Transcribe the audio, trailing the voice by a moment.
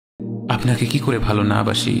আপনাকে কি করে ভালো না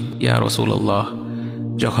বাসি ইয়া রাসূলুল্লাহ।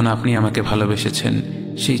 যখন আপনি আমাকে ভালোবেসেছেন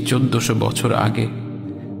সেই 1400 বছর আগে,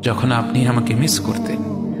 যখন আপনি আমাকে মিস করতেন,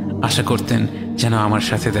 আশা করতেন যেন আমার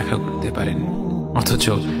সাথে দেখা করতে পারেন, অথচ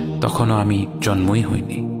তখনও আমি জন্মই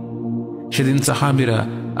হইনি। সেদিন সাহাবীরা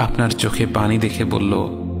আপনার চোখে পানি দেখে বলল,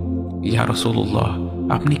 ইয়া রাসূলুল্লাহ,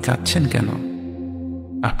 আপনি কাঁদছেন কেন?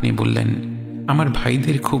 আপনি বললেন, আমার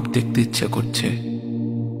ভাইদের খুব দেখতে ইচ্ছা করছে।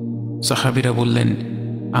 সাহাবীরা বললেন,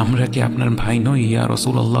 আমরা কি আপনার ভাই নই ইয়া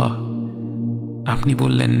রাসূলুল্লাহ? আপনি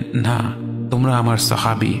বললেন, না, তোমরা আমার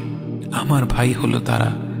সাহাবী। আমার ভাই হলো তারা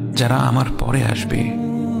যারা আমার পরে আসবে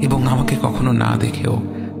এবং আমাকে কখনো না দেখেও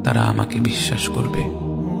তারা আমাকে বিশ্বাস করবে।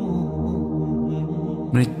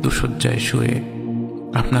 মৃত্যুশয্যায় শুয়ে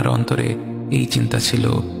আপনার অন্তরে এই চিন্তা ছিল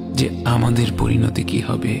যে আমাদের পরিণতি কি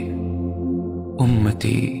হবে।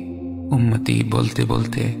 উম্মতি উম্মতি বলতে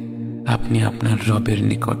বলতে আপনি আপনার রবের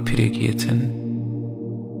নিকট ফিরে গিয়েছেন।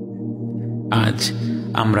 আজ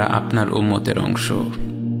আমরা আপনার উম্মতের অংশ।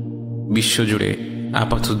 বিশ্বজুড়ে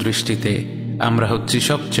আপাত দৃষ্টিতে আমরা হচ্ছি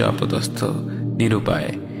সবচেয়ে অপদস্থ, নিরুপায়,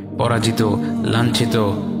 পরাজিত, লাঞ্ছিত,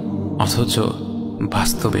 অথচ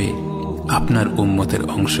বাস্তবে আপনার উম্মতের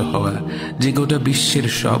অংশ হওয়া যে গোটা বিশ্বের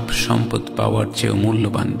সব সম্পদ পাওয়ার চেয়েও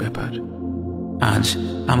মূল্যবান ব্যাপার। আজ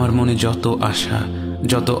আমার মনে যত আশা,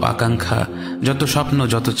 যত আকাঙ্ক্ষা, যত স্বপ্ন,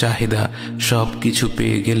 যত চাহিদা, সব কিছু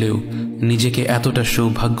পেয়ে গেলেও নিজেকে এতটা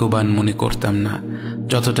সৌভাগ্যবান মনে করতাম না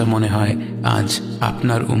যতটা মনে হয় আজ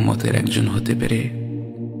আপনার উম্মতের একজন হতে পেরে।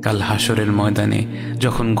 কাল হাসরের ময়দানে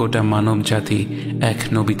যখন গোটা মানব জাতি এক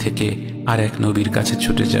নবী থেকে আর এক নবীর কাছে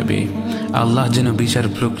ছুটে যাবে, আল্লাহ যেন বিচার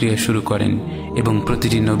প্রক্রিয়া শুরু করেন এবং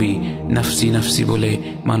প্রতিটি নবী নাফসি নাফসি বলে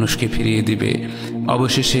মানুষকে ফিরিয়ে দিবে।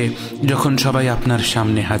 অবশেষে যখন সবাই আপনার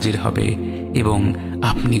সামনে হাজির হবে এবং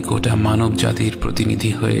আপনি গোটা মানব জাতির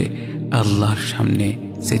প্রতিনিধি হয়ে আল্লাহর সামনে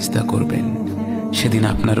সিজদা করবেন, সেদিন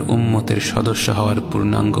আপনার উম্মতের সদস্য হওয়ার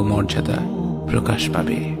পূর্ণাঙ্গ মর্যাদা প্রকাশ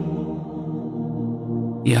পাবে।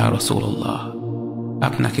 ইয়া রাসূলুল্লাহ,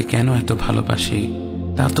 আপনাকে কেন এত ভালোবাসি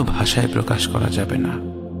তা তো ভাষায় প্রকাশ করা যাবে না।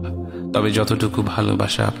 তবে যতটুকু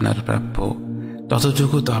ভালোবাসা আপনার প্রাপ্য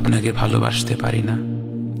ততটুকু তো আপনাকে ভালোবাসতে পারি না।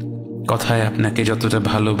 কথায় আপনাকে যতটা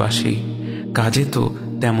ভালোবাসি, কাজে তো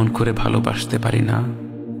তেমন করে ভালোবাসতে পারি না।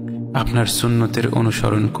 আপনার সুন্নতের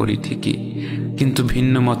অনুসরণ করি ঠিকই, কিন্তু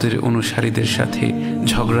ভিন্ন মতের অনুসারীদের সাথে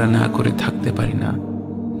ঝগড়া না করে থাকতে পারি না।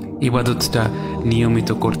 ইবাদতটা নিয়মিত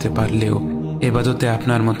করতে পারলেও এবাদতে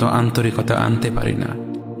আপনার মতো আন্তরিকতা আনতে পারি না।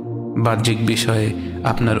 বাহ্যিক বিষয়ে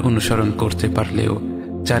আপনার অনুসরণ করতে পারলেও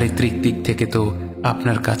চারিত্রিক দিক থেকে তো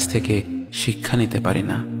আপনার কাছ থেকে শিক্ষা নিতে পারি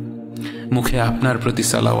না। মুখে আপনার প্রতি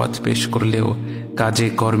সালাওয়াত পেশ করলেও কাজে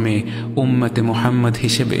কর্মে উম্মতে মুহাম্মদ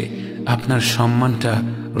হিসেবে আপনার সম্মানটা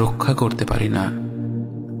রক্ষা করতে পারি না।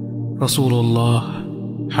 রাসূলুল্লাহ,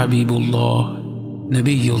 হাবিবুল্লাহ,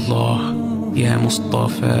 নবিয়ুল্লাহ, ইয়া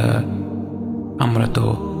মুস্তাফা, আমরা তো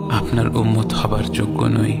আপনার উম্মত হবার যোগ্য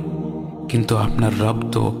নই, কিন্তু আপনার রব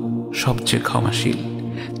তো সবচেয়ে ক্ষমাশীল।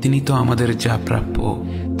 তিনি তো আমাদের যা প্রাপ্য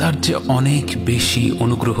তার যে অনেক বেশি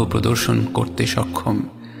অনুগ্রহ প্রদর্শন করতে সক্ষম।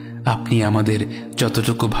 আপনি আমাদের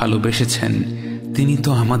যতটুকু ভালোবেসেছেন তিনি তো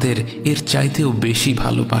আমাদের এর চাইতেও বেশি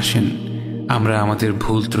ভালোবাসেন। আমরা আমাদের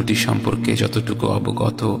ভুল ত্রুটি সম্পর্কে যতটুকু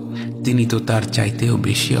অবগত তিনি তো তার চাইতেও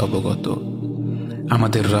বেশি অবগত।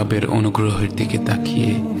 আমাদের রবের অনুগ্রহের দিকে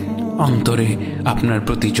তাকিয়ে অন্তরে আপনার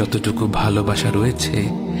প্রতি যতটুকু ভালোবাসা রয়েছে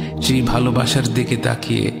সেই ভালোবাসার দিকে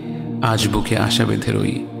তাকিয়ে আজ বুকে আশা বেঁধে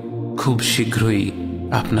রই, খুব শীঘ্রই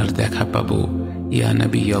আপনার দেখা পাবো ইয়া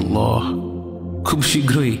নবী আল্লাহ। খুব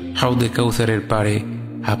শীঘ্রই হাউদে কাউসারের পাড়ে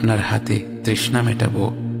আপনার হাতে তৃষ্ণা মেটাবো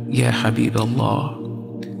ইয়া হাবিব আল্লাহ।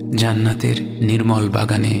 জান্নাতের নির্মল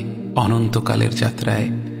বাগানে অনন্তকালের যাত্রায়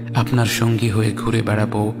আপনার সঙ্গী হয়ে ঘুরে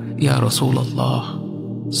বেড়াবো ইয়া রাসূলুল্লাহ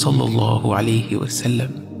সাল্লাল্লাহু আলাইহি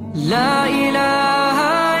ওয়াসাল্লাম। লা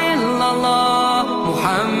ইলাহা ইল্লাল্লাহ